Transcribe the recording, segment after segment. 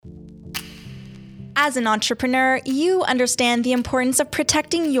As an entrepreneur, you understand the importance of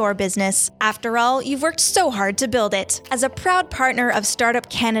protecting your business. After all, you've worked so hard to build it. As a proud partner of Startup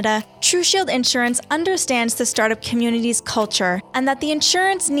Canada, TruShield Insurance understands the startup community's culture and that the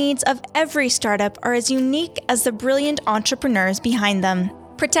insurance needs of every startup are as unique as the brilliant entrepreneurs behind them.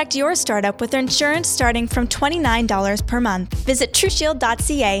 Protect your startup with insurance starting from $29 per month. Visit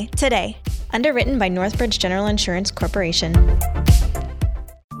TruShield.ca today. Underwritten by Northbridge General Insurance Corporation.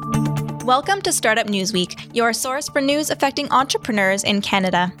 Welcome to Startup Newsweek, your source for news affecting entrepreneurs in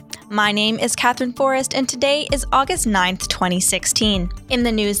Canada. My name is Catherine Forrest, and today is August 9th, 2016. In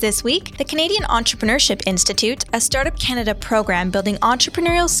the news this week, the Canadian Entrepreneurship Institute, a Startup Canada program building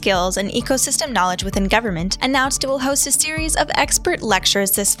entrepreneurial skills and ecosystem knowledge within government, announced it will host a series of expert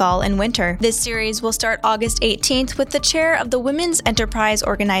lectures this fall and winter. This series will start August 18th with the chair of the Women's Enterprise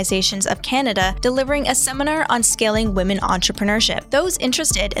Organizations of Canada delivering a seminar on scaling women entrepreneurship. Those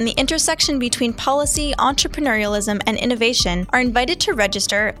interested in the intersection between policy, entrepreneurialism, and innovation are invited to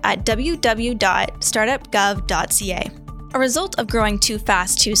register at www.startupgov.ca. A result of growing too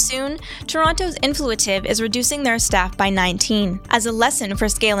fast too soon, Toronto's Influitive is reducing their staff by 19. As a lesson for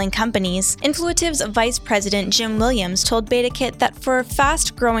scaling companies, Influitive's Vice President Jim Williams told BetaKit that for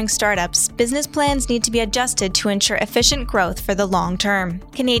fast-growing startups, business plans need to be adjusted to ensure efficient growth for the long term.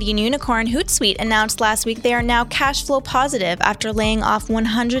 Canadian unicorn Hootsuite announced last week they are now cash flow positive after laying off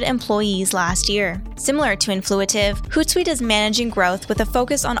 100 employees last year. Similar to Influitive, Hootsuite is managing growth with a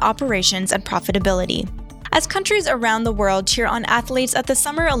focus on operations and profitability. As countries around the world cheer on athletes at the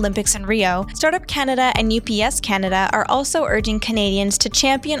Summer Olympics in Rio, Startup Canada and UPS Canada are also urging Canadians to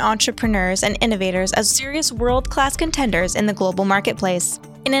champion entrepreneurs and innovators as serious world-class contenders in the global marketplace.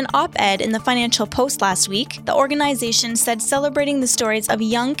 In an op-ed in the Financial Post last week, the organization said celebrating the stories of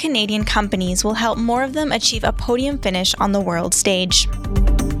young Canadian companies will help more of them achieve a podium finish on the world stage.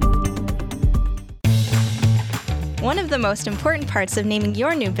 One of the most important parts of naming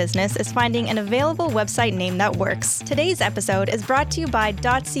your new business is finding an available website name that works. Today's episode is brought to you by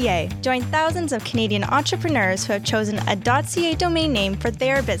 .ca. Join thousands of Canadian entrepreneurs who have chosen a .ca domain name for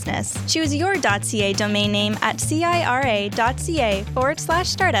their business. Choose your .ca domain name at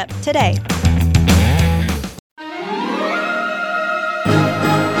cira.ca/startup today.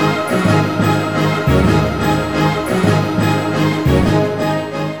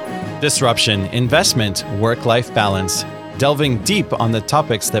 Disruption, investment, work-life balance, delving deep on the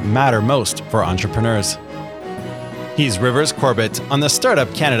topics that matter most for entrepreneurs. He's Rivers Corbett on the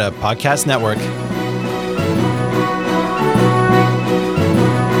Startup Canada Podcast Network.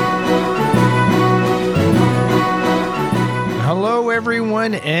 Hello,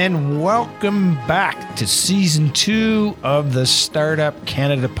 everyone, and welcome back to Season 2 of the Startup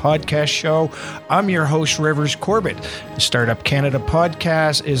Canada Podcast Show. I'm your host, Rivers Corbett. The Startup Canada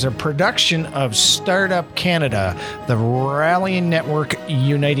Podcast is a production of Startup Canada, the rallying network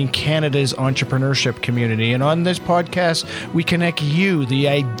uniting Canada's entrepreneurship community. And on this podcast, we connect you, the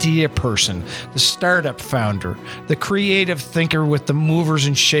idea person, the startup founder, the creative thinker with the movers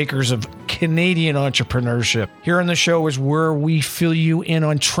and shakers of Canadian entrepreneurship. Here on the show is where we fill you in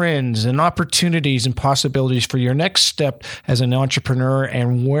on trends and opportunities and possibilities for your next step as an entrepreneur,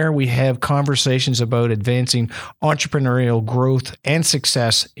 and where we have conversations about advancing entrepreneurial growth and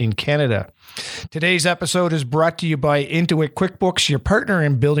success in Canada. Today's episode is brought to you by Intuit QuickBooks, your partner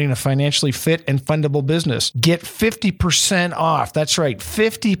in building a financially fit and fundable business. Get 50% off. That's right,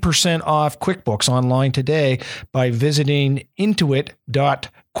 50% off QuickBooks online today by visiting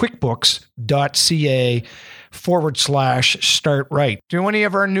intuit.quickbooks.ca/start right. To any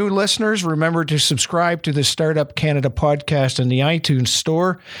of our new listeners, remember to subscribe to the Startup Canada podcast in the iTunes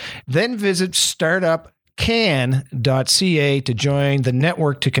store. Then visit startupcan.ca to join the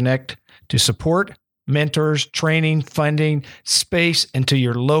network to connect to support, mentors, training, funding, space, and to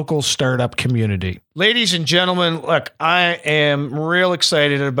your local startup community. Ladies and gentlemen, look, I am real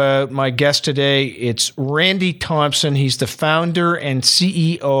excited about my guest today. It's Randy Thompson. He's the founder and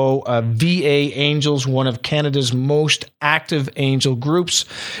CEO of VA Angels, one of Canada's most active angel groups.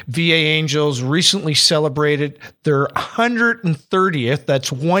 VA Angels recently celebrated their 130th,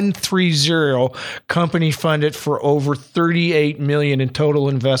 that's 130, company funded for over $38 million in total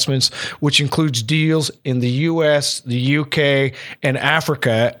investments, which includes deals in the US, the UK, and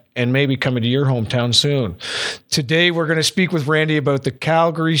Africa, and maybe coming to your hometown soon. Today, we're going to speak with Randy about the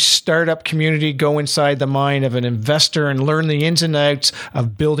Calgary startup community, go inside the mind of an investor, and learn the ins and outs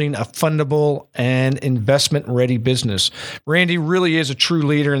of building a fundable and investment-ready business. Randy really is a true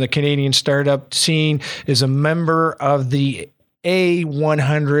leader in the Canadian startup scene, is a member of the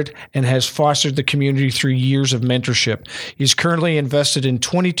A100 and has fostered the community through years of mentorship. He's currently invested in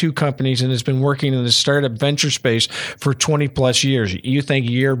 22 companies and has been working in the startup venture space for 20 plus years. You think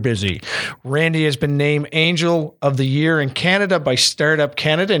you're busy. Randy has been named Angel of the Year in Canada by Startup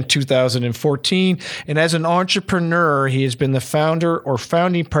Canada in 2014. And as an entrepreneur, he has been the founder or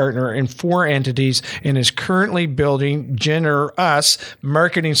founding partner in 4 entities and is currently building Us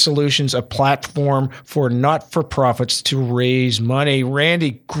Marketing Solutions, a platform for not-for-profits to raise money.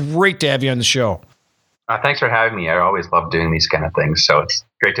 Randy, great to have you on the show. Thanks for having me. I always love doing these kind of things, so it's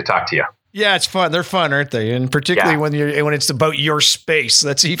great to talk to you. Yeah, it's fun. They're fun, aren't they? And particularly when it's about your space,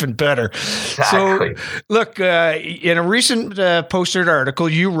 that's even better. Exactly. So, look, in a recent posted article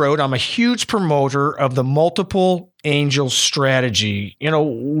you wrote, I'm a huge promoter of the multiple angel strategy.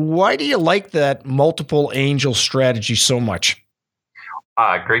 Why do you like that multiple angel strategy so much?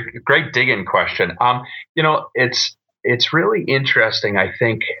 Great dig-in question. It's really interesting. I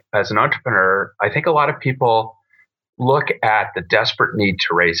think as an entrepreneur, I think a lot of people look at the desperate need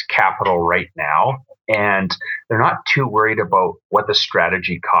to raise capital right now, and they're not too worried about what the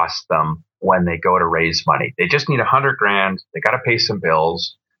strategy costs them when they go to raise money. They just need $100,000. They got to pay some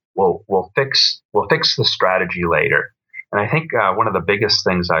bills. We'll fix the strategy later. And I think one of the biggest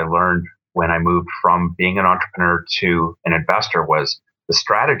things I learned when I moved from being an entrepreneur to an investor was the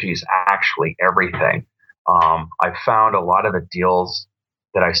strategy is actually everything. I found a lot of the deals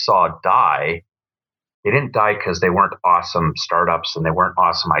that I saw die, they didn't die because they weren't awesome startups and they weren't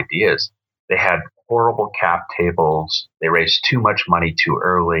awesome ideas. They had horrible cap tables. They raised too much money too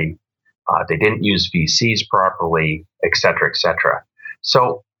early. They didn't use VCs properly, et cetera, et cetera.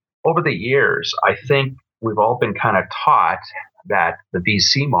 So over the years, I think we've all been kind of taught that the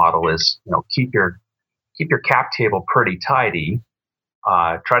VC model is, keep your cap table pretty tidy.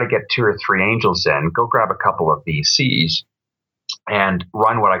 Try to get 2 or 3 angels in, go grab a couple of VCs and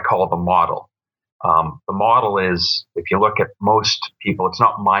run what I call the model. The model is, if you look at most people, it's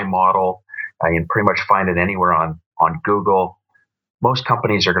not my model. You can pretty much find it anywhere on Google. Most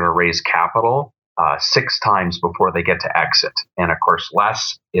companies are going to raise capital 6 times before they get to exit. And of course,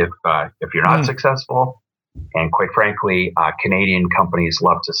 less if you're not successful. And quite frankly, Canadian companies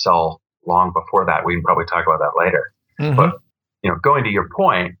love to sell long before that. We can probably talk about that later. Mm-hmm. But going to your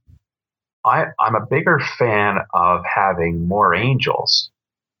point, I'm a bigger fan of having more angels,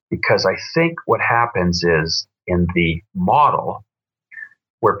 because I think what happens is in the model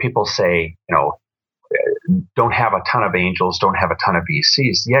where people say, don't have a ton of angels, don't have a ton of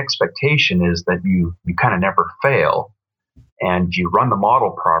VCs, the expectation is that you kind of never fail and you run the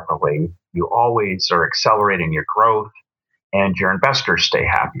model properly. You always are accelerating your growth and your investors stay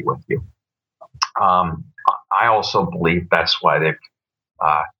happy with you. I also believe that's why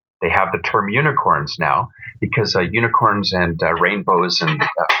they have the term unicorns now, because unicorns and rainbows and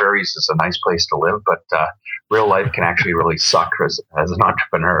fairies is a nice place to live, but real life can actually really suck as an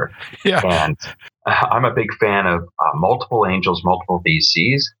entrepreneur. Yeah. And I'm a big fan of multiple angels, multiple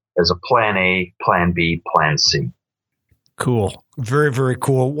VCs as a plan A, plan B, plan C. Cool. Very, very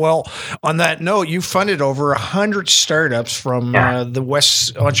cool. Well, on that note, you funded over 100 startups from the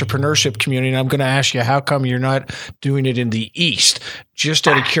West entrepreneurship community. And I'm going to ask you, how come you're not doing it in the East? Just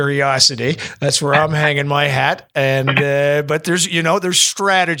out of curiosity. That's where I'm hanging my hat. And but there's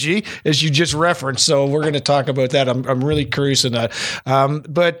strategy, as you just referenced. So we're going to talk about that. I'm really curious in that.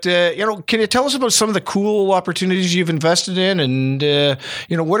 But can you tell us about some of the cool opportunities you've invested in, and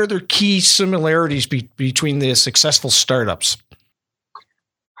what are the key similarities between the successful startups?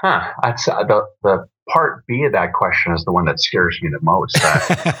 That's the part B of that question is the one that scares me the most.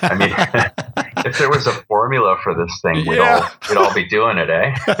 I mean, if there was a formula for this thing, we'd all be doing it,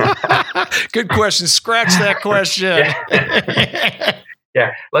 eh? Good question. Scratch that question.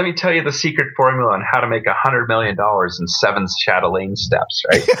 Yeah. Let me tell you the secret formula on how to make $100 million in 7 Chatelaine steps,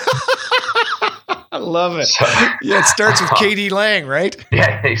 right? I love it. So, it starts with Katie Lang, right?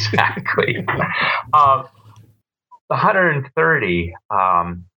 Yeah, exactly. The 130,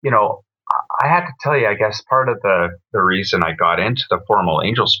 I had to tell you, I guess part of the reason I got into the formal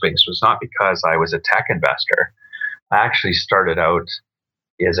angel space was not because I was a tech investor. I actually started out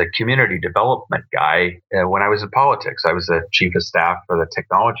as a community development guy when I was in politics. I was the chief of staff for the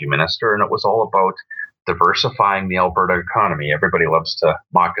technology minister, and it was all about diversifying the Alberta economy. Everybody loves to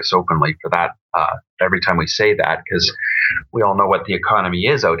mock us openly for that every time we say that, because we all know what the economy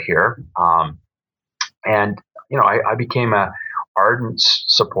is out here. I became a ardent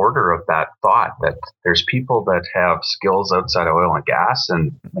supporter of that thought that there's people that have skills outside of oil and gas,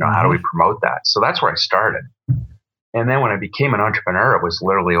 and how do we promote that? So that's where I started. And then when I became an entrepreneur, it was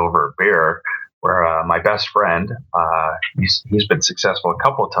literally over a beer. where my best friend, he's been successful a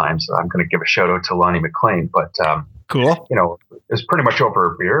couple of times. I'm going to give a shout out to Lonnie McLean, but cool. You know, it was pretty much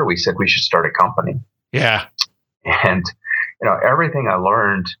over a beer. We said we should start a company. Yeah. And, you know, everything I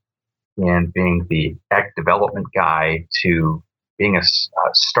learned in being the tech development guy to being a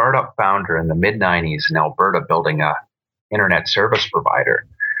startup founder in the mid 90s in Alberta, building a internet service provider,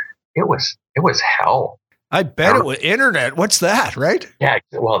 it was hell. I bet it was internet. What's that, right? Yeah.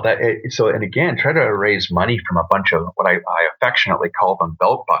 Well, and again, try to raise money from a bunch of what I affectionately call them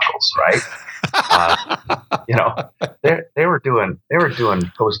belt buckles, right? You know, they were doing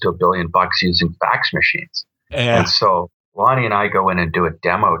close to $1 billion using fax machines. Yeah. And so Lonnie and I go in and do a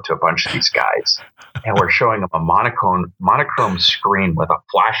demo to a bunch of these guys, and we're showing them a monochrome screen with a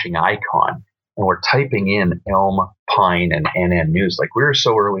flashing icon. And we're typing in Elm, Pine, and NN News. Like, we were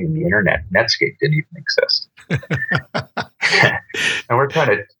so early in the internet, Netscape didn't even exist. And we're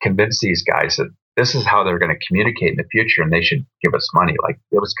trying to convince these guys that this is how they're going to communicate in the future, and they should give us money. Like,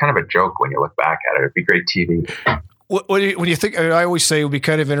 it was kind of a joke when you look back at it. It'd be great TV. When you think, I always say it would be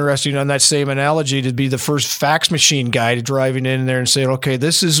kind of interesting on that same analogy to be the first fax machine guy to driving in there and saying, okay,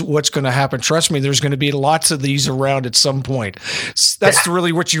 this is what's going to happen. Trust me, there's going to be lots of these around at some point. That's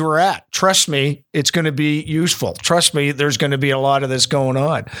really what you were at. Trust me, it's going to be useful. Trust me, there's going to be a lot of this going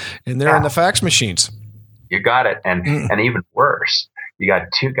on. And they're in the fax machines. You got it. And even worse, you got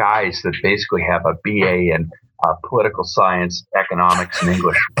two guys that basically have a BA in political science, economics, and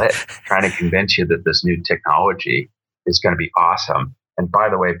English lit, trying to convince you that this new technology is going to be awesome. And by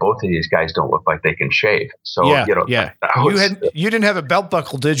the way, both of these guys don't look like they can shave. So, you know, you didn't have a belt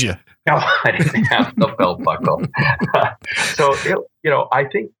buckle, did you? No, I didn't have the belt buckle. So, you know, I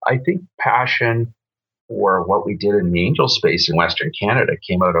think passion for what we did in the angel space in Western Canada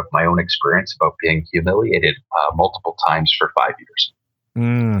came out of my own experience about being humiliated multiple times for 5 years.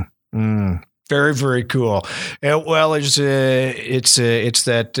 Very, very cool. Well, it's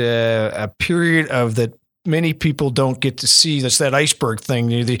that a period of that many people don't get to see. That's that iceberg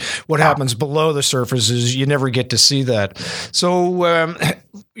thing. What happens below the surface is you never get to see that. So,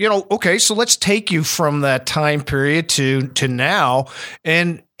 you know, okay, so let's take you from that time period to now.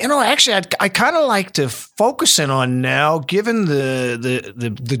 And, you know, actually, I kind of like to focus in on now, given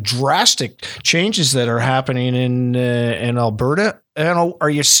the drastic changes that are happening in Alberta. Are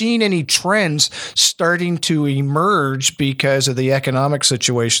you seeing any trends starting to emerge because of the economic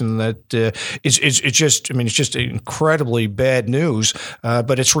situation that it's just incredibly bad news,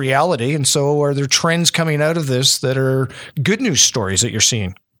 but it's reality. And so are there trends coming out of this that are good news stories that you're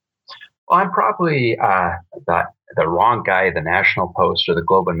seeing? Well, I'm probably the wrong guy the National Post or the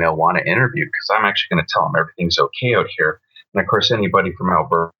Globe and Mail want to interview, because I'm actually going to tell them everything's okay out here. And of course, anybody from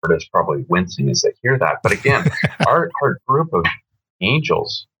Alberta is probably wincing as they hear that. But again, our group of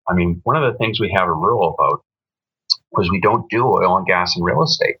angels, I mean, one of the things we have a rule about was we don't do oil and gas and real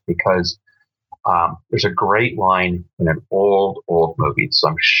estate, because there's a great line in an old movie, so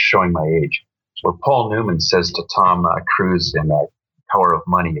I'm showing my age, where Paul Newman says to Tom Cruise in Power of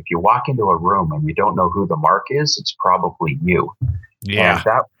Money, if you walk into a room and you don't know who the mark is, it's probably you. Yeah.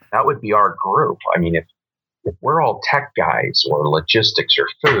 And that would be our group. I mean, if we're all tech guys or logistics or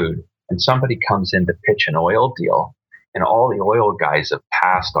food, and somebody comes in to pitch an oil deal, and all the oil guys have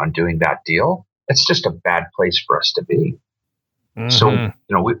passed on doing that deal, it's just a bad place for us to be. Mm-hmm. So, you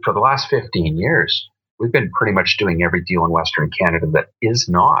know, for the last 15 years, we've been pretty much doing every deal in Western Canada that is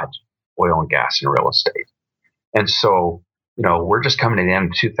not oil and gas and real estate. And so, you know, we're just coming to the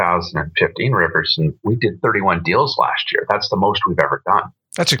end of 2015, Rivers, and we did 31 deals last year. That's the most we've ever done.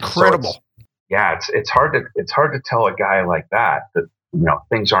 That's incredible. So it's hard to tell a guy like that, you know,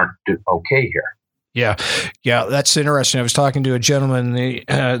 things aren't okay here. Yeah, that's interesting. I was talking to a gentleman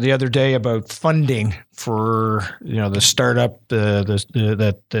the other day about funding for, you know, the startup,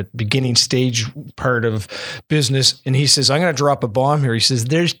 that beginning stage part of business, and he says, "I'm going to drop a bomb here." He says,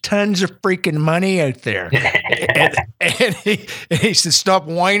 "There's tons of freaking money out there," and he says, "Stop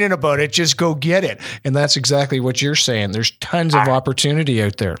whining about it, just go get it." And that's exactly what you're saying. There's tons of opportunity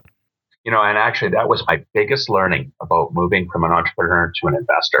out there. You know, and actually, that was my biggest learning about moving from an entrepreneur to an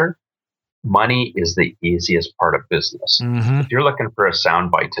investor. Money is the easiest part of business. Mm-hmm. If you're looking for a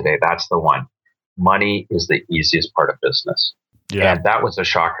soundbite today, that's the one. Money is the easiest part of business. Yeah. And that was a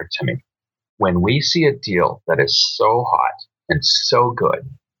shocker to me. When we see a deal that is so hot and so good,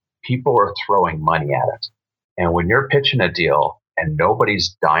 people are throwing money at it. And when you're pitching a deal and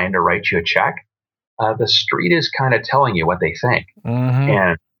nobody's dying to write you a check, the street is kind of telling you what they think. Mm-hmm.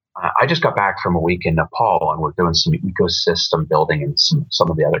 And I just got back from a week in Nepal, and we're doing some ecosystem building in some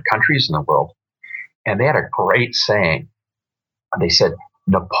of the other countries in the world. And they had a great saying. They said,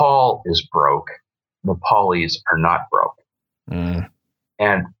 Nepal is broke. Nepalis are not broke. Mm.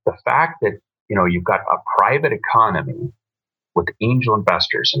 And the fact that, you've got a private economy with angel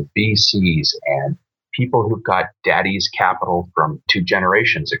investors and VCs and people who've got daddy's capital from 2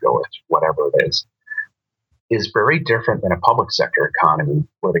 generations ago, whatever it is very different than a public sector economy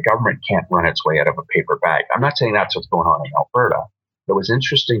where the government can't run its way out of a paper bag. I'm not saying that's what's going on in Alberta. It was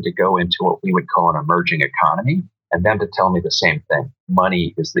interesting to go into what we would call an emerging economy and them to tell me the same thing.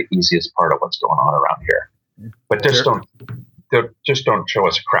 Money is the easiest part of what's going on around here. But just don't show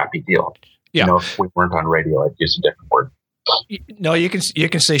us a crappy deal. Yeah. If we weren't on radio, I'd use a different word. No, you can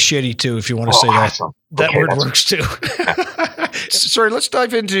say shitty too if you want to say awesome. that. That word works too. Sorry, let's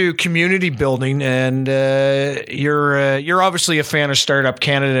dive into community building. And you're obviously a fan of Startup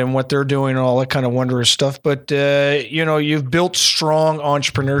Canada and what they're doing and all that kind of wondrous stuff. But you've built strong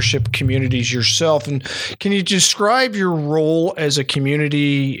entrepreneurship communities yourself. And can you describe your role as a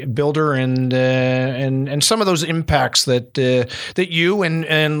community builder and some of those impacts that you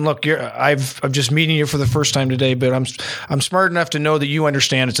and look, I'm just meeting you for the first time today, but I'm smart enough to know that you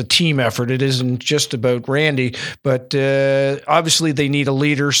understand it's a team effort. It isn't just about Randy, but obviously they need a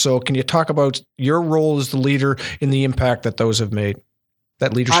leader. So can you talk about your role as the leader in the impact that those have made,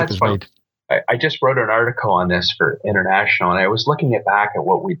 that leadership has made? I just wrote an article on this for International, and I was looking back at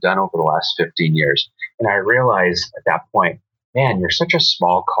what we've done over the last 15 years. And I realized at that point, man, you're such a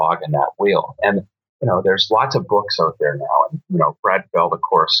small cog in that wheel. And, there's lots of books out there now. And, Brad Feld, of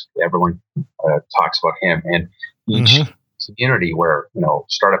course, everyone talks about him. And each community where,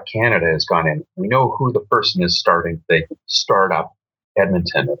 Startup Canada has gone in, we know who the person is starting the Startup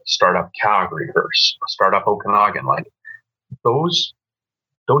Edmonton, Startup Calgary, or Startup Okanagan. Like those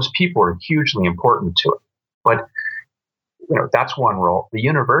people are hugely important to it. But, that's one role. The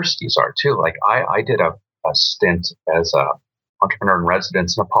universities are too. Like I did a stint as a entrepreneur in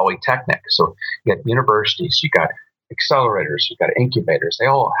residence in a polytechnic. So you got universities, you got accelerators, you got incubators. They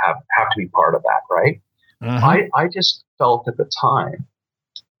all have to be part of that, right? I just felt at the time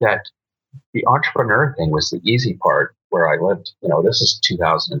that the entrepreneur thing was the easy part where I lived. This is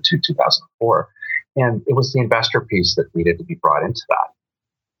 2002, 2004. And it was the investor piece that needed to be brought into that.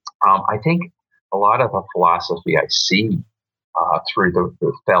 I think a lot of the philosophy I see through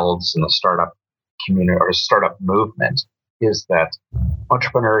the Felds and the startup community or startup movement is that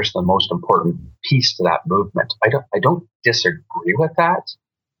entrepreneurs are the most important piece to that movement. I don't disagree with that,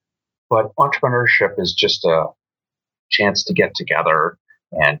 but entrepreneurship is just a chance to get together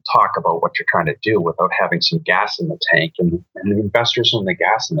and talk about what you're trying to do without having some gas in the tank and the investors in the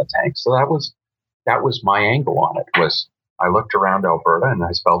gas in the tank. So that was my angle on it. Was I looked around Alberta and I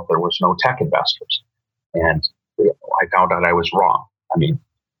felt there was no tech investors, and I found out I was wrong. I mean,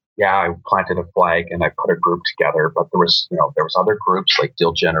 yeah, I planted a flag and I put a group together, but there was other groups like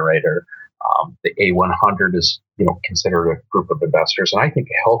Deal Generator. The A100 is, considered a group of investors. And I think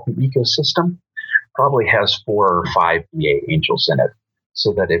a healthy ecosystem probably has 4 or 5 VA angels in it.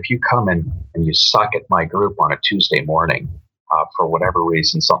 So that if you come in and you suck at my group on a Tuesday morning, for whatever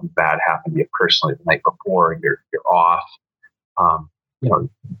reason, something bad happened to you personally the night before, you're off.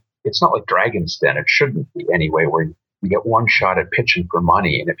 It's not like Dragon's Den. It shouldn't be anyway, where you get one shot at pitching for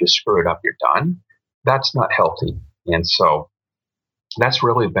money, and if you screw it up, you're done. That's not healthy. And so that's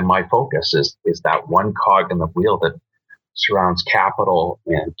really been my focus is that one cog in the wheel that surrounds capital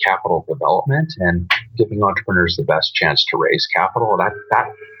and capital development and giving entrepreneurs the best chance to raise capital. That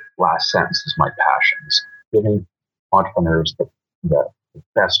last sentence is my passion, is giving entrepreneurs the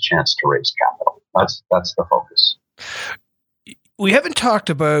best chance to raise capital. That's the focus. We haven't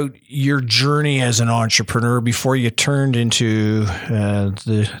talked about your journey as an entrepreneur before you turned into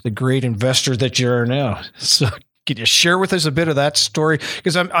the great investor that you are now. So can you share with us a bit of that story?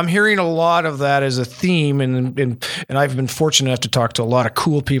 Because I'm hearing a lot of that as a theme, and I've been fortunate enough to talk to a lot of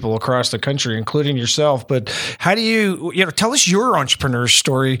cool people across the country, including yourself. But how do you tell us your entrepreneur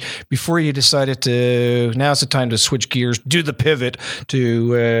story before you decided to, now's the time to switch gears, do the pivot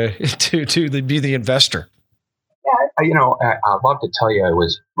to be the investor? Yeah, I'd love to tell you I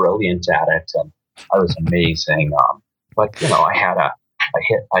was brilliant at it and I was amazing. But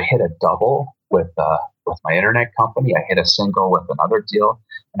I hit a double with my internet company. I hit a single with another deal,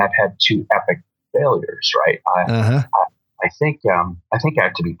 and I've had 2 epic failures. Right? I think I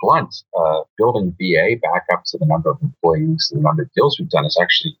have to be blunt. Building VA back up to the number of employees, the number of deals we've done is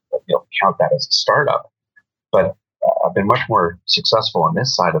actually count that as a startup. But I've been much more successful on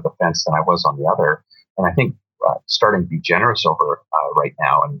this side of the fence than I was on the other, and I think. Starting to be generous over right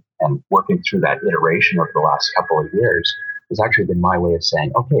now and working through that iteration over the last couple of years has actually been my way of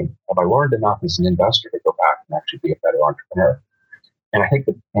saying, okay, have I learned enough as an investor to go back and actually be a better entrepreneur? And I think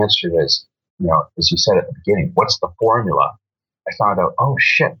the answer is, as you said at the beginning, what's the formula? I found out, oh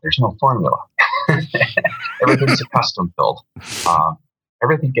shit, there's no formula. Everything's a custom build.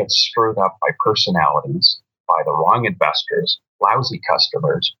 Everything gets stirred up by personalities, by the wrong investors, lousy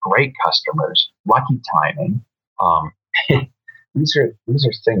customers, great customers, lucky timing. These are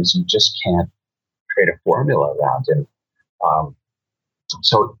things you just can't create a formula around. And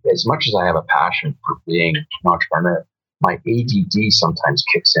so as much as I have a passion for being an entrepreneur, my ADD sometimes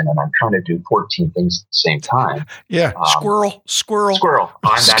kicks in and I'm trying to do 14 things at the same time. Yeah. Squirrel.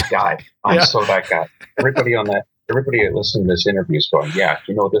 I'm that guy. I'm so that guy. Everybody listening to this interview is going, yeah,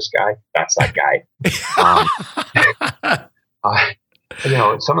 you know this guy? That's that guy.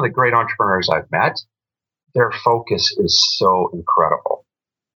 Some of the great entrepreneurs I've met, their focus is so incredible.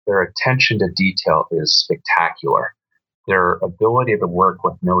 Their attention to detail is spectacular. Their ability to work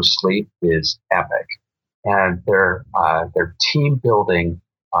with no sleep is epic. And their team building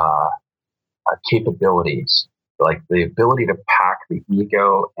capabilities, like the ability to pack the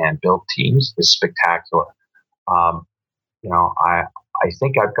ego and build teams, is spectacular. I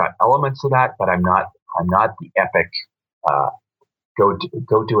think I've got elements of that, but I'm not the epic. Go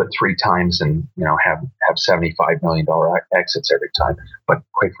do it 3 times and have $75 million exits every time. But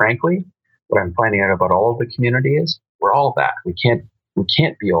quite frankly, what I'm finding out about all of the community is we're all that. We can't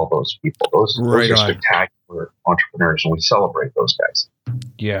be all those people. Those are spectacular entrepreneurs, and we celebrate those guys.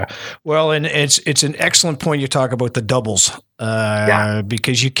 Yeah. Well, and it's an excellent point you talk about the doubles,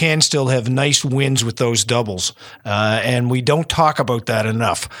 because you can still have nice wins with those doubles, and we don't talk about that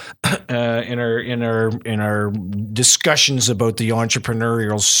enough in our discussions about the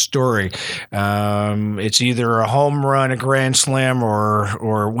entrepreneurial story. It's either a home run, a grand slam,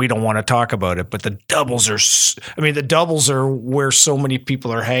 or we don't want to talk about it. But the doubles are where so many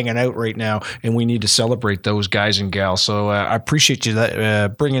people are hanging out right now, and we need to celebrate those guys and gals. So I appreciate you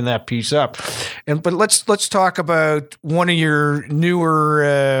bringing that piece up. But let's talk about one of your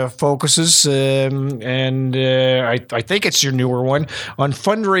newer focuses, and I think it's your newer one on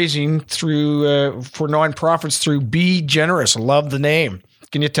fundraising for nonprofits through Be Generous. I love the name.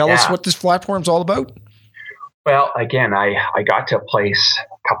 Can you tell us what this platform's all about? Well, again, I got to a place a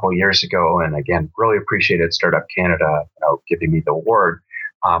couple of years ago, and again, really appreciated Startup Canada giving me the award.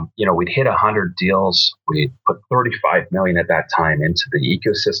 We'd hit 100 deals. We put 35 million at that time into the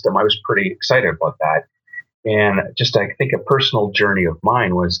ecosystem. I was pretty excited about that. And just, I think a personal journey of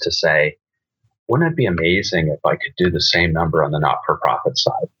mine was to say, wouldn't it be amazing if I could do the same number on the not-for-profit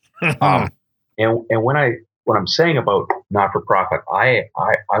side? And when I'm saying about not-for-profit, I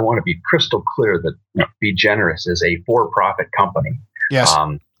want to be crystal clear that Be Generous is a for-profit company. Yes.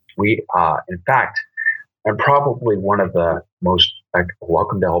 We, in fact, I'm probably one of the most,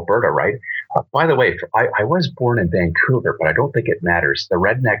 welcome to Alberta, right? By the way, I was born in Vancouver, but I don't think it matters. The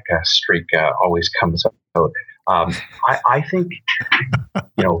redneck streak always comes out. I think,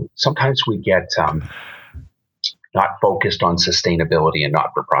 sometimes we get not focused on sustainability in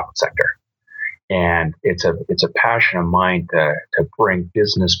not-for-profit sector. And it's a passion of mine to bring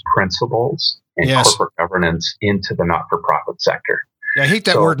business principles and corporate governance into the not-for-profit sector. Yeah, I hate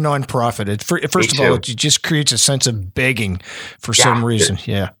that word nonprofit. First of all, it just creates a sense of begging for some reason.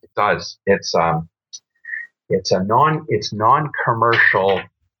 It does. It's non-commercial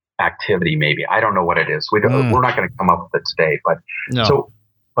activity. Maybe I don't know what it is. We're not going to come up with it today. But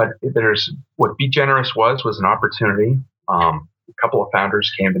there's what Be Generous was an opportunity. A couple of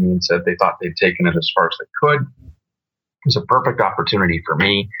founders came to me and said they thought they'd taken it as far as they could. It was a perfect opportunity for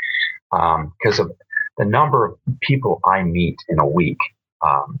me because of the number of people I meet in a week.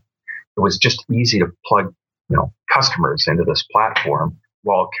 It was just easy to plug, customers into this platform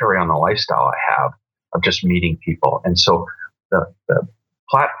while carry on the lifestyle I have of just meeting people. And so the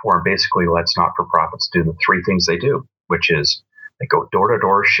platform basically lets not-for-profits do the 3 things they do, which is they go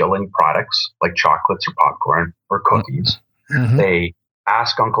door-to-door shilling products like chocolates or popcorn or cookies. Mm-hmm. They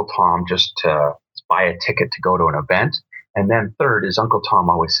ask Uncle Tom just to buy a ticket to go to an event. And then third is Uncle Tom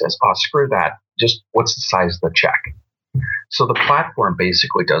always says, oh, screw that. Just what's the size of the check? So the platform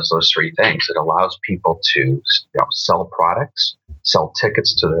basically does those 3 things. It allows people to sell products, sell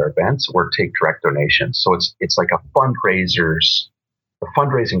tickets to their events, or take direct donations. So it's like a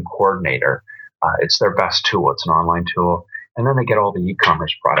fundraising coordinator. It's their best tool. It's an online tool. And then they get all the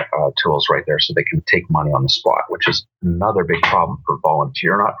e-commerce product tools right there so they can take money on the spot, which is another big problem for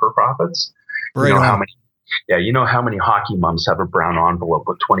volunteer not-for-profits. Right. You know how many hockey mums have a brown envelope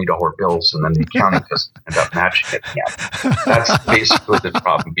with $20 bills and then the accounting doesn't end up matching it yet. That's basically the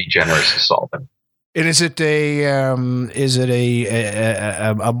problem Be Generous is solving. And is it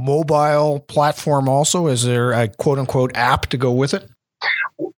a mobile platform also? Is there a quote unquote app to go with it?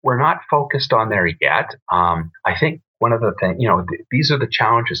 we're not focused on there yet. I think one of the things, these are the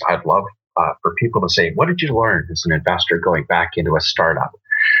challenges I'd love for people to say, what did you learn as an investor going back into a startup?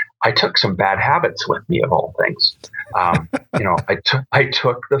 I took some bad habits with me, of all things. I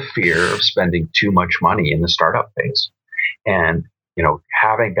took the fear of spending too much money in the startup phase, and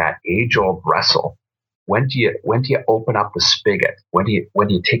having that age-old wrestle. When do you open up the spigot? When do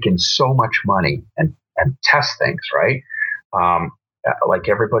you take in so much money and test things, right? Like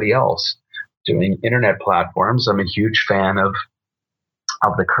everybody else doing internet platforms, I'm a huge fan of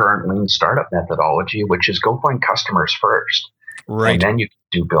the current lean startup methodology, which is go find customers first, right? And then you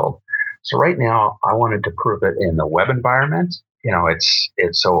do build. So right now, I wanted to prove it in the web environment. It's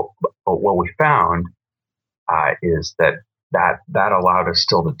so. But what we found is that allowed us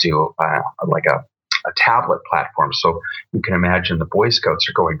still to do like a tablet platform. So you can imagine the Boy Scouts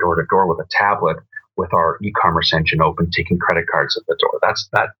are going door to door with a tablet with our e-commerce engine open, taking credit cards at the door.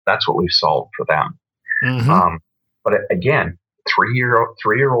 That's what we've solved for them. Mm-hmm. But again,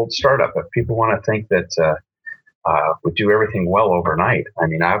 three-year-old startup. If people want to think that we do everything well overnight, I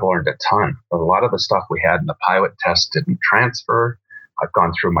mean, I've learned a ton. A lot of the stuff we had in the pilot test didn't transfer. I've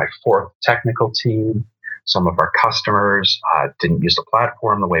gone through my fourth technical team. Some of our customers didn't use the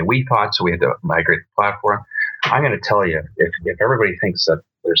platform the way we thought, so we had to migrate the platform. I'm going to tell you, if everybody thinks that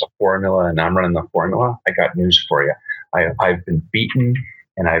there's a formula and I'm running the formula, I got news for you. I've been beaten,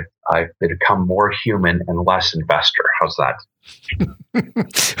 and I've become more human and less investor. How's that?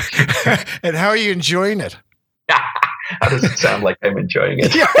 And how are you enjoying it? How does it sound like I'm enjoying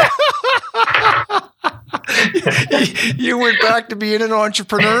it? You went back to being an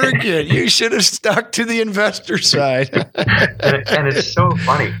entrepreneur again. You should have stuck to the investor side. and it's so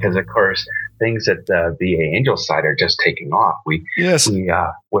funny because, of course, things at the VA Angel side are just taking off. We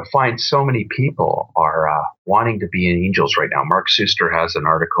find so many people are wanting to be in angels right now. Mark Suster has an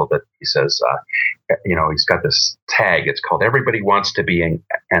article that he says, he's got this tag. It's called "Everybody Wants to Be an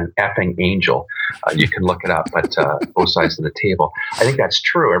Effing Angel." You can look it up at both sides of the table. I think that's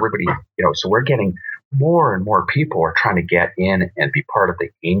true. Everybody, so we're getting more and more people are trying to get in and be part of the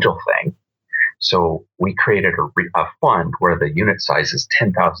angel thing. So we created a fund where the unit size is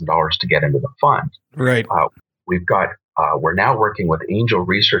 $10,000 to get into the fund. Right. We're now working with Angel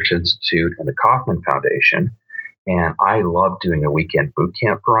Research Institute and the Kauffman Foundation. And I love doing a weekend boot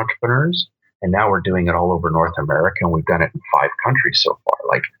camp for entrepreneurs. And now we're doing it all over North America. And we've done it in 5 countries so far.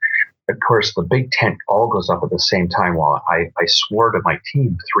 Like, of course, the big tent all goes up at the same time. While I swore to my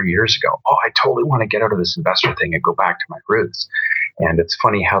team 3 years ago, I totally want to get out of this investor thing and go back to my roots. And it's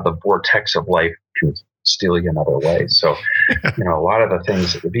funny how the vortex of life can steal you another way. So, a lot of the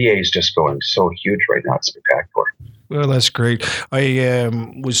things, the VA is just going so huge right now. It's spectacular. Well, that's great. I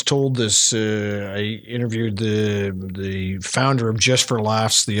was told this. I interviewed the founder of Just for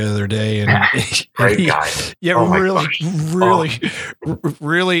Laughs the other day, and great guy. Yeah,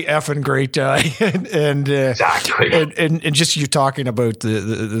 really effing great guy. and exactly. And just you talking about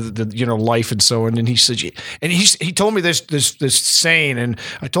the life and so on. And he said, and he told me this saying, and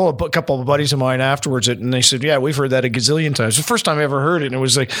I told a couple of buddies of mine afterwards, and they said, yeah, we've heard that a gazillion times. The first time I ever heard it, and it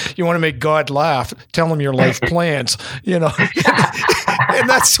was like, you want to make God laugh, tell him your life plans. And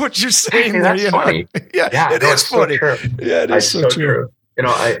that's what you're saying. Hey, that's funny. Yeah, it is funny. So yeah, it is so true.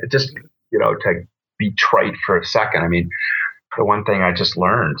 I just, to be trite for a second. I mean, the one thing I just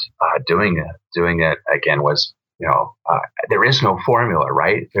learned doing it again was, there is no formula,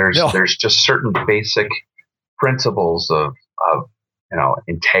 right? There's just certain basic principles of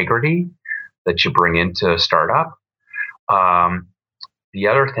integrity that you bring into a startup. The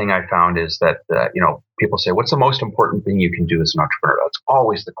other thing I found is that, people say, what's the most important thing you can do as an entrepreneur? That's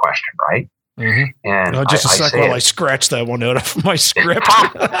always the question, right? Mm-hmm. And just a second while I scratch that one out of my script.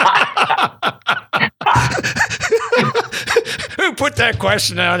 Who put that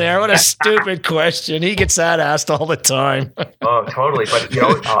question out there? What a stupid question. He gets that asked all the time. Oh, totally. But,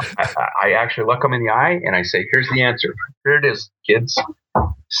 I actually look them in the eye and I say, here's the answer. Here it is, kids.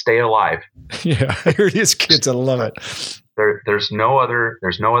 Stay alive. Yeah, here it is, kids. I love it. There's no other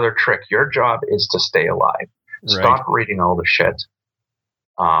trick. Your job is to stay alive. Stop reading all the shit.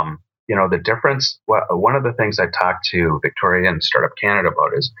 The difference. One of the things I talked to Victoria and Startup Canada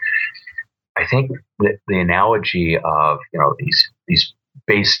about is, I think the analogy of these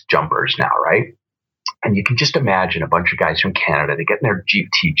base jumpers now, right? And you can just imagine a bunch of guys from Canada. They get in their Jeep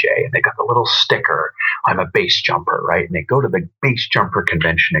TJ and they got the little sticker, "I'm a base jumper," right? And they go to the base jumper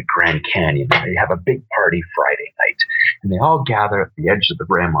convention at Grand Canyon. And they have a big party Friday night, and they all gather at the edge of the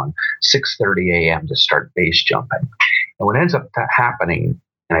rim on 6:30 a.m. to start base jumping. And what ends up happening,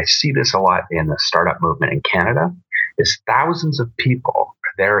 and I see this a lot in the startup movement in Canada, is thousands of people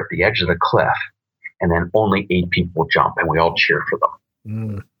are there at the edge of the cliff, and then only 8 people jump, and we all cheer for them.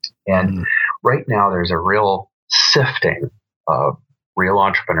 And right now, there's a real sifting of real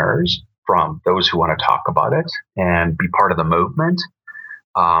entrepreneurs from those who want to talk about it and be part of the movement.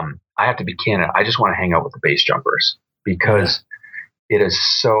 I have to be candid. I just want to hang out with the base jumpers because it is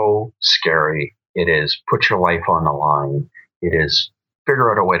so scary. It is put your life on the line. It is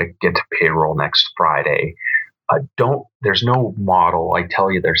figure out a way to get to payroll next Friday. There's no model. I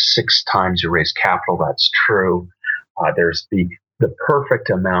tell you, there's 6 times you raise capital. That's true. There's the perfect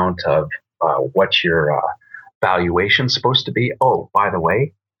amount of what your valuation's supposed to be. Oh, by the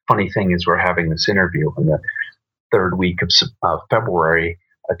way, funny thing is we're having this interview in the 3rd week of February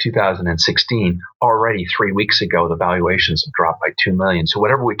 2016. Already 3 weeks ago, the valuations have dropped by $2 million. So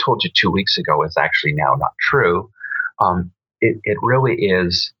whatever we told you 2 weeks ago is actually now not true. It really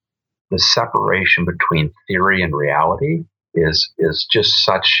is the separation between theory and reality is just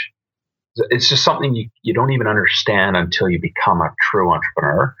such. It's just something you don't even understand until you become a true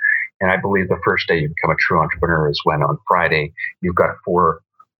entrepreneur. And I believe the first day you become a true entrepreneur is when on Friday you've got four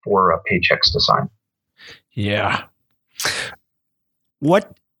paychecks to sign. Yeah.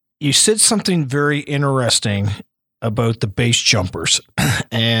 What you said something very interesting about the base jumpers,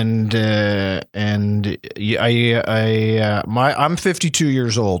 and I'm 52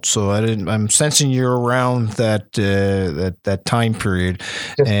 years old, so I'm sensing you're around that time period.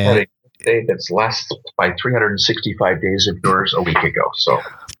 Just had a day that's less by 365 days of yours a week ago. So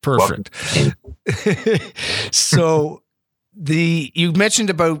perfect. So you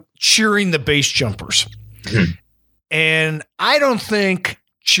mentioned about cheering the base jumpers, and I don't think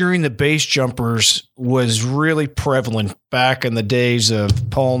cheering the base jumpers was really prevalent back in the days of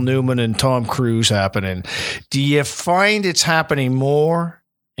Paul Newman and Tom Cruise happening. Do you find it's happening more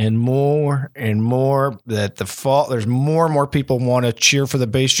and more and more that there's more and more people want to cheer for the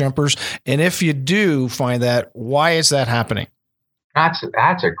base jumpers? And if you do find that, why is that happening? That's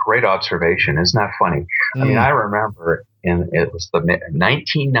a great observation. Isn't that funny? I mean, I remember it was the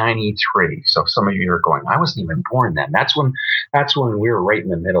 1993. So some of you are going, I wasn't even born then. That's when we were right in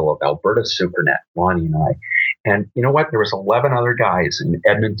the middle of Alberta SuperNet, Lonnie and I. And you know what? There was 11 other guys in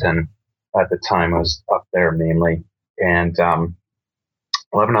Edmonton at the time. I was up there mainly. And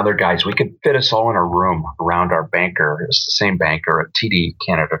 11 other guys. We could fit us all in a room around our banker. It was the same banker at TD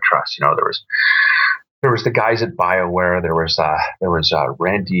Canada Trust. You know, there was the guys at BioWare. There was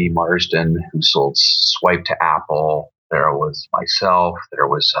Randy Marsden, who sold Swipe to Apple. There was myself. There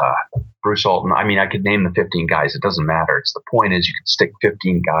was Bruce Alton. I mean, I could name the 15 guys. It doesn't matter. It's the point is you could stick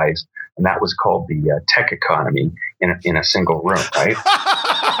 15 guys, and that was called the tech economy in a single room, right?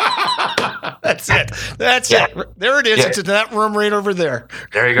 That's it. That's it. There it is. Yeah. It's in that room right over there.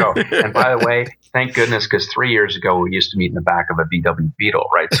 There you go. And by the way, thank goodness, because 3 years ago we used to meet in the back of a VW Beetle,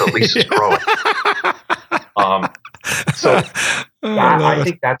 right? So at least it's growing. I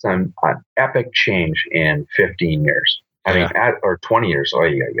think that's an epic change in 15 years. Or 20 years.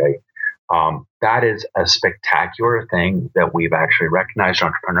 That is a spectacular thing that we've actually recognized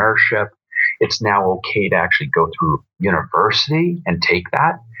entrepreneurship. It's now okay to actually go through university and take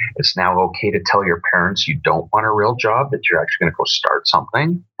that. It's now okay to tell your parents you don't want a real job, that you're actually going to go start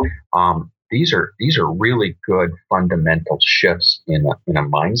something. These are really good fundamental shifts in a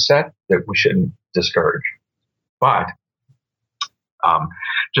mindset that we shouldn't discourage. But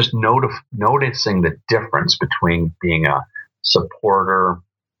just noticing the difference between being a supporter,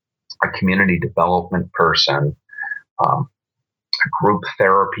 a community development person, a group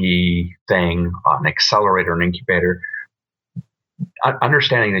therapy thing, an accelerator, an incubator,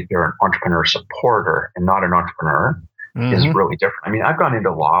 understanding that you're an entrepreneur supporter and not an entrepreneur is really different. I mean, I've gone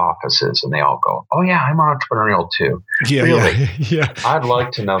into law offices and they all go, oh yeah, I'm entrepreneurial too. Yeah, really? Yeah. I'd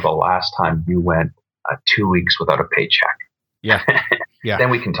like to know the last time you went 2 weeks without a paycheck. Yeah. Yeah.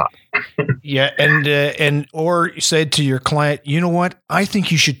 Then we can talk. Yeah. And or said to your client, you know what? I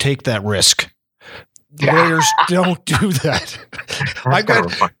think you should take that risk. Lawyers don't do that. I've got,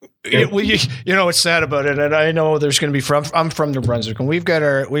 what's sad about it, and I know there's going to be I'm from New Brunswick, and we've got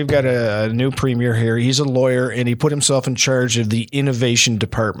a new premier here. He's a lawyer, and he put himself in charge of the innovation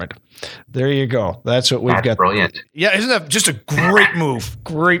department. There you go. That's what we've got. Brilliant. Yeah, isn't that just a great move?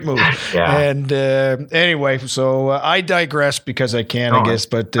 Great move. Yeah. And anyway, so I digress because I can, I guess.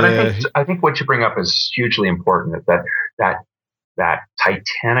 But I think what you bring up is hugely important. That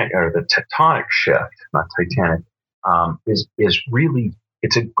Titanic or the tectonic shift, not Titanic, is really,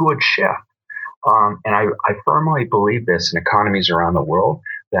 it's a good shift. And I firmly believe this in economies around the world,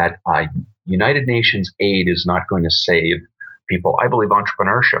 that United Nations aid is not going to save people. I believe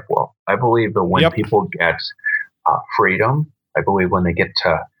entrepreneurship will. I believe that when people get freedom I believe when they get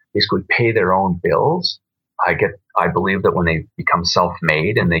to basically pay their own bills, I believe that when they become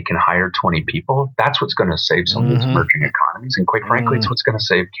self-made and they can hire 20 people, that's what's going to save some of these emerging economies. And quite frankly, it's what's going to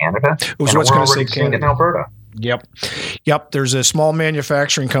save Canada. It's what's going to save Canada in Alberta. Yep. There's a small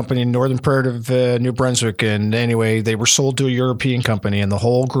manufacturing company in northern part of New Brunswick. And anyway, they were sold to a European company, and the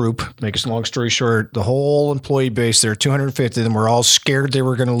whole group, make a long story short, the whole employee base there, 250 of them, were all scared they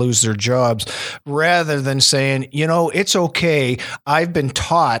were going to lose their jobs, rather than saying, it's okay. I've been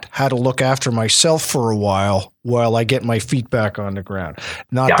taught how to look after myself for a while I get my feet back on the ground.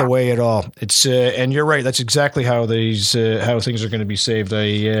 Not the way at all. It's and you're right. That's exactly how things are going to be saved.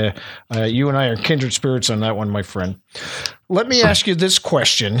 You and I are kindred spirits on that one, my friend. Let me ask you this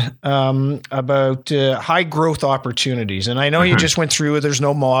question about high growth opportunities. And I know you just went through it. There's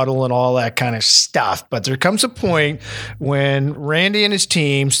no model and all that kind of stuff. But there comes a point when Randy and his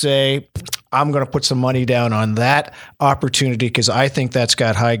team say, I'm going to put some money down on that opportunity because I think that's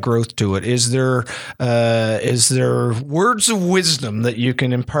got high growth to it. Is there words of wisdom that you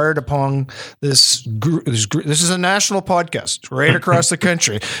can impart upon this group? This is a national podcast right across the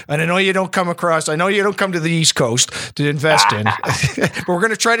country. And I know you don't come to the East Coast to invest in, but we're going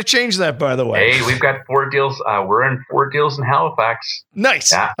to try to change that, by the way. Hey, we've got 4 deals. We're in 4 deals in Halifax.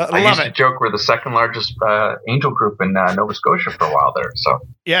 Nice. Yeah. I used to joke we're the second largest angel group in Nova Scotia for a while there. So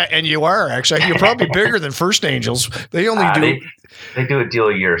yeah, and you are actually. You're probably bigger than First Angels. They only do. They do a deal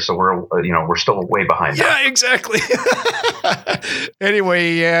a year, so we're still way behind. Yeah, exactly.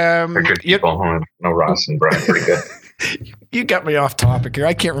 Anyway, no Ross and Brian, pretty good. You got me off topic here.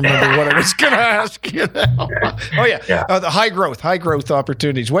 I can't remember what I was going to ask you now. Oh yeah. The high growth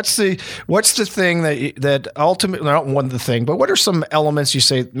opportunities. What's the thing that ultimately, not one the thing, but what are some elements you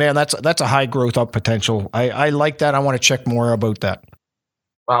say, man, that's a high growth up potential. I like that. I want to check more about that.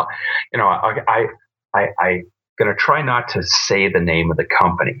 Well, I'm going to try not to say the name of the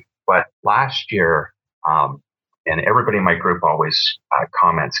company, but last year, and everybody in my group always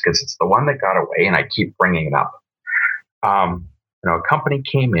comments because it's the one that got away, and I keep bringing it up. A company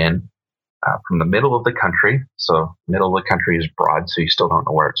came in from the middle of the country. So middle of the country is broad, so you still don't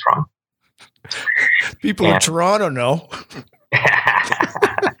know where it's from. People in Toronto know.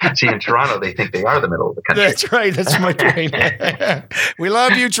 See, in Toronto, they think they are the middle of the country. That's right. That's my point. We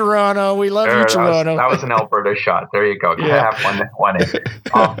love you, Toronto. We love you, Toronto. That was an Alberta shot. There you go. Yeah. One in.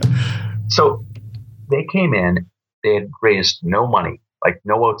 So they came in. They had raised no money, like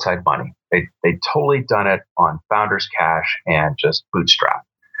no outside money. They'd totally done it on founder's cash and just bootstrap.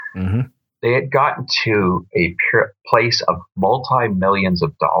 Mm-hmm. They had gotten to a place of multi-millions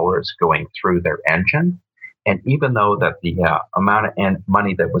of dollars going through their engine. And even though that the amount of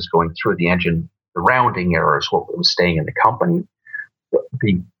money that was going through the engine, the rounding error is what was staying in the company,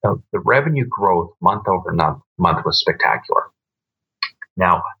 the revenue growth month over month was spectacular.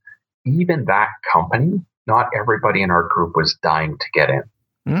 Now, even that company, not everybody in our group was dying to get in.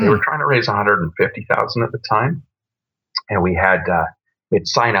 They were trying to raise $150,000 at the time, and we had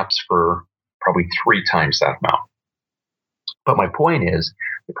signups for probably 3 times that amount. But my point is,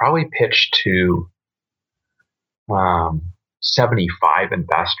 we probably pitched to 75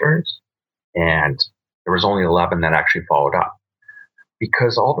 investors, and there was only 11 that actually followed up.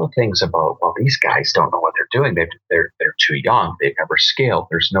 Because all the things about, well, these guys don't know what they're doing. They're too young. They've never scaled.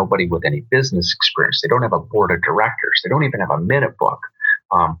 There's nobody with any business experience. They don't have a board of directors. They don't even have a minute book.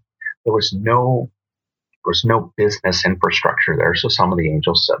 There was no business infrastructure there. So some of the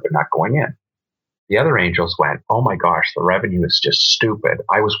angels said they're not going in. The other angels went, oh my gosh, the revenue is just stupid.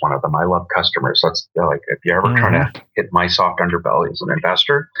 I was one of them. I love customers. That's like, if you're ever trying to hit my soft underbelly as an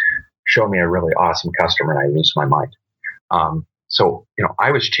investor, show me a really awesome customer and I lose my mind. So,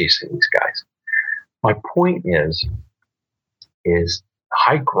 I was chasing these guys. My point is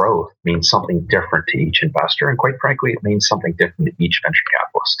high growth means something different to each investor. And quite frankly, it means something different to each venture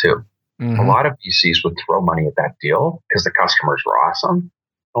capitalist too. Mm-hmm. A lot of VCs would throw money at that deal because the customers were awesome.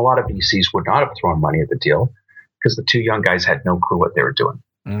 A lot of VCs would not have thrown money at the deal because the 2 young guys had no clue what they were doing.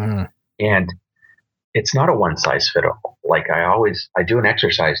 Mm-hmm. And it's not a one size fit all. Like I do an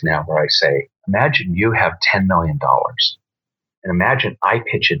exercise now where I say, imagine you have $10 million and imagine I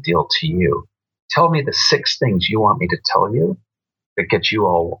pitch a deal to you. Tell me the 6 things you want me to tell you that gets you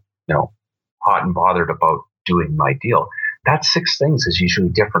all, hot and bothered about doing my deal. That 6 things is usually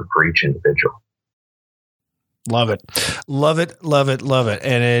different for each individual. Love it. Love it. Love it. Love it.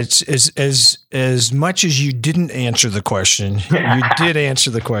 And it's as much as you didn't answer the question, you did answer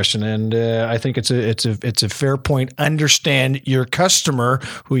the question. And I think it's a fair point. Understand your customer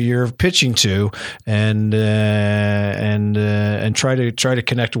who you're pitching to and try to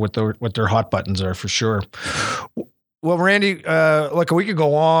connect with what their hot buttons are for sure. Well, Randy, look, we could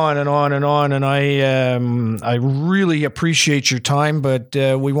go on and on and on, and I really appreciate your time, but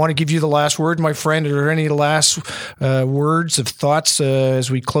we want to give you the last word, my friend. Are there any last words of thoughts as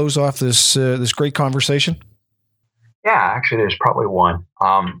we close off this great conversation? Yeah, actually, there's probably one.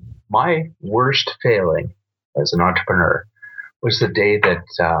 My worst failing as an entrepreneur was the day that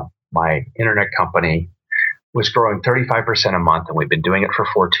my internet company was growing 35% a month, and we've been doing it for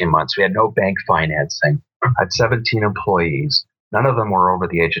 14 months. We had no bank financing. I had 17 employees. None of them were over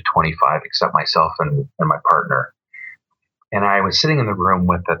the age of 25, except myself and my partner. And I was sitting in the room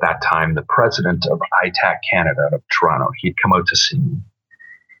with, at that time, the president of ITAC Canada of Toronto. He'd come out to see me.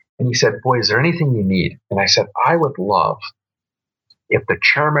 And he said, "Boy, is there anything you need?" And I said, "I would love if the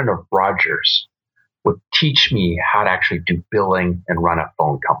chairman of Rogers would teach me how to actually do billing and run a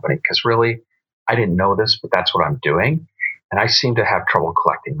phone company. Because really, I didn't know this, but that's what I'm doing. And I seem to have trouble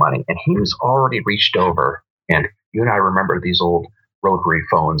collecting money." And he was already reached over. And you and I remember these old rotary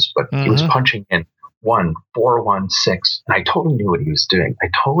phones, but he was punching in 1416. And I totally knew what he was doing. I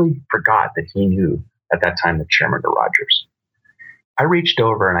totally forgot that he knew at that time the chairman of Rogers. I reached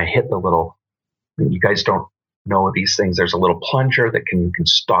over and I hit the little, you guys don't know these things. There's a little plunger that can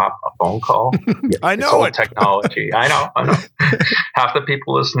stop a phone call. I know it. Technology. I know. Half the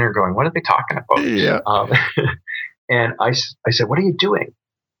people listening are going, "What are they talking about?" Yeah. And I said, "What are you doing?"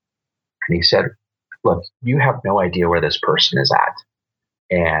 And he said, "Look, you have no idea where this person is at.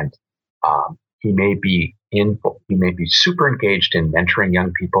 And he may be super engaged in mentoring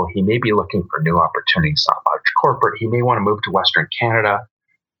young people. He may be looking for new opportunities on large corporate. He may want to move to Western Canada.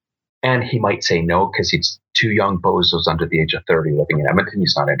 And he might say no because he's two young bozos under the age of 30 living in Edmonton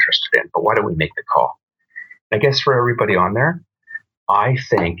he's not interested in. But why don't we make the call?" I guess for everybody on there, I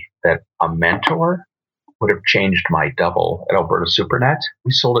think that a mentor would have changed my double at Alberta Supernet.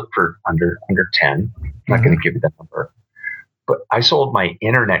 We sold it for under 10. I'm not going to give you that number. But I sold my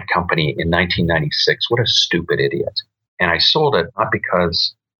internet company in 1996. What a stupid idiot. And I sold it not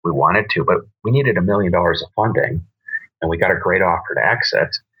because we wanted to, but we needed $1 million of funding. And we got a great offer to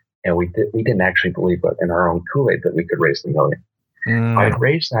exit. And we didn't actually believe in our own Kool-Aid that we could raise the $1 million. I had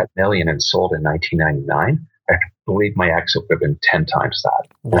raised that $1 million and sold in 1999. I believe my exit would have been 10 times that.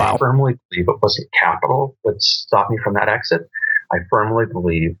 Wow. I firmly believe it wasn't capital that stopped me from that exit. I firmly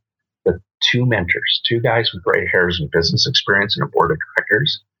believe that two mentors, two guys with gray hairs and business experience and a board of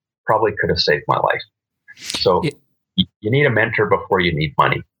directors probably could have saved my life. So you need a mentor before you need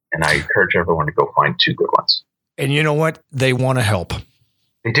money. And I encourage everyone to go find two good ones. And you know what? They want to help.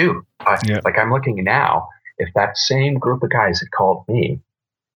 They do. Like I'm looking now, if that same group of guys had called me,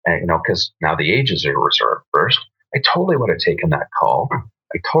 and because now the ages are reserved first, I totally would have taken that call.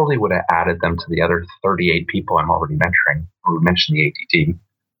 I totally would have added them to the other 38 people I'm already mentoring who mentioned the ATT.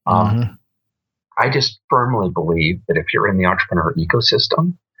 I just firmly believe that if you're in the entrepreneur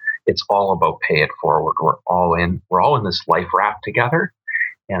ecosystem, it's all about pay it forward. We're all in this life raft together.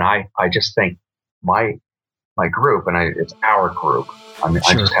 And I just think my group, and it's our group.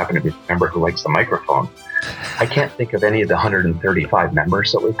 I just happen to be the member who likes the microphone. I can't think of any of the 135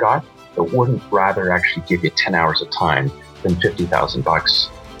 members that we've got that wouldn't rather actually give you 10 hours of time than $50,000.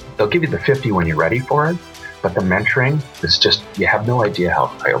 They'll give you the 50 when you're ready for it, but the mentoring is just, you have no idea how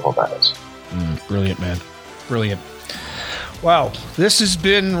valuable that is. Brilliant, man. Brilliant. Wow. This has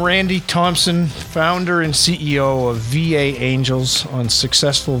been Randy Thompson, founder and CEO of VA Angels, on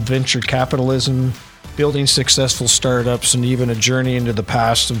successful venture capitalism, building successful startups, and even a journey into the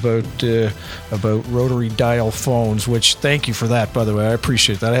past about rotary dial phones, which thank you for that, by the way. I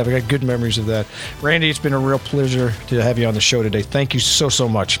appreciate that. I've got good memories of that. Randy, it's been a real pleasure to have you on the show today. Thank you so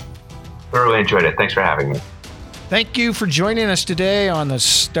much. Thoroughly enjoyed it. Thanks for having me. Thank you for joining us today on the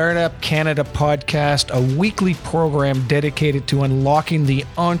Startup Canada podcast, a weekly program dedicated to unlocking the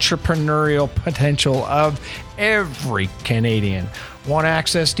entrepreneurial potential of every Canadian. Want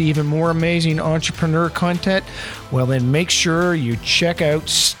access to even more amazing entrepreneur content? Well, then make sure you check out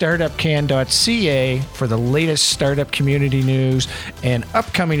startupcan.ca for the latest startup community news and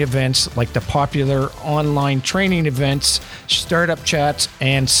upcoming events like the popular online training events, Startup Chats,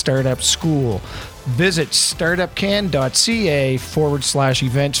 and Startup School. Visit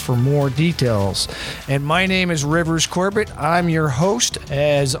startupcan.ca/events for more details. And my name is Rivers Corbett. I'm your host.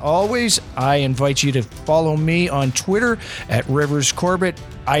 As always, I invite you to follow me on Twitter at Rivers Corbett,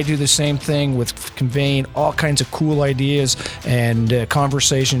 I do the same thing with conveying all kinds of cool ideas and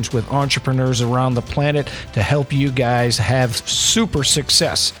conversations with entrepreneurs around the planet to help you guys have super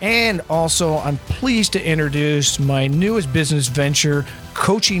success. And also, I'm pleased to introduce my newest business venture,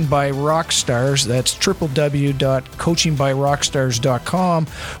 Coaching by Rockstars. That's www.coachingbyrockstars.com,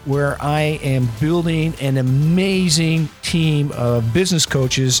 where I am building an amazing team of business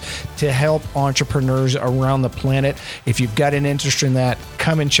coaches to help entrepreneurs around the planet. If you've got an interest in that,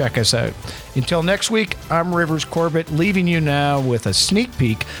 come and check us out. Until next week, I'm Rivers Corbett, leaving you now with a sneak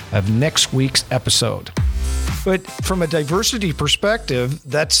peek of next week's episode. But from a diversity perspective,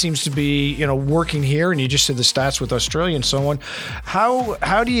 that seems to be, working here. And you just said the stats with Australia and so on.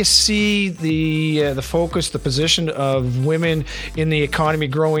 How do you see the focus, the position of women in the economy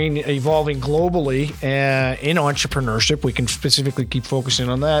growing, evolving globally in entrepreneurship? We can specifically keep focusing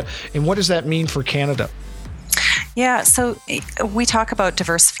on that. And what does that mean for Canada? Yeah, so we talk about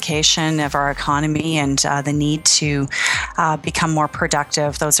diversification of our economy and the need to become more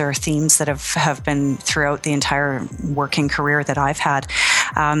productive. Those are themes that have been throughout the entire working career that I've had.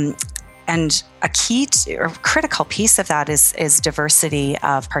 And a key or critical piece of that is diversity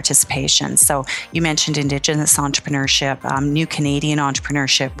of participation. So you mentioned Indigenous entrepreneurship, new Canadian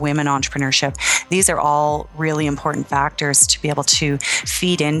entrepreneurship, women entrepreneurship. These are all really important factors to be able to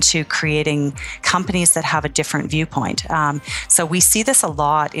feed into creating companies that have a different viewpoint. So we see this a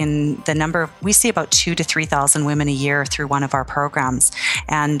lot in the number of, we see about 2,000 to 3,000 women a year through one of our programs.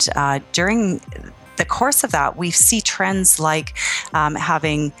 And during the course of that, we see trends like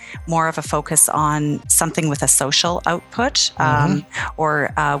having more of a focus on something with a social output,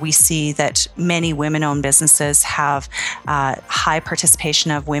 or we see that many women-owned businesses have high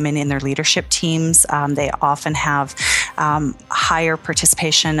participation of women in their leadership teams. They often have higher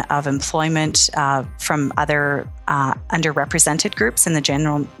participation of employment from other underrepresented groups in the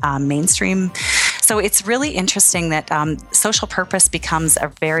general mainstream. So it's really interesting that social purpose becomes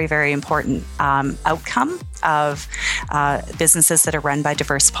a very, very important outcome of businesses that are run by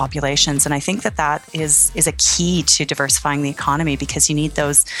diverse populations. And I think that is a key to diversifying the economy, because you need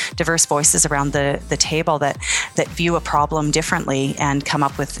those diverse voices around the table that view a problem differently and come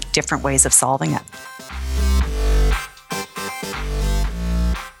up with different ways of solving it.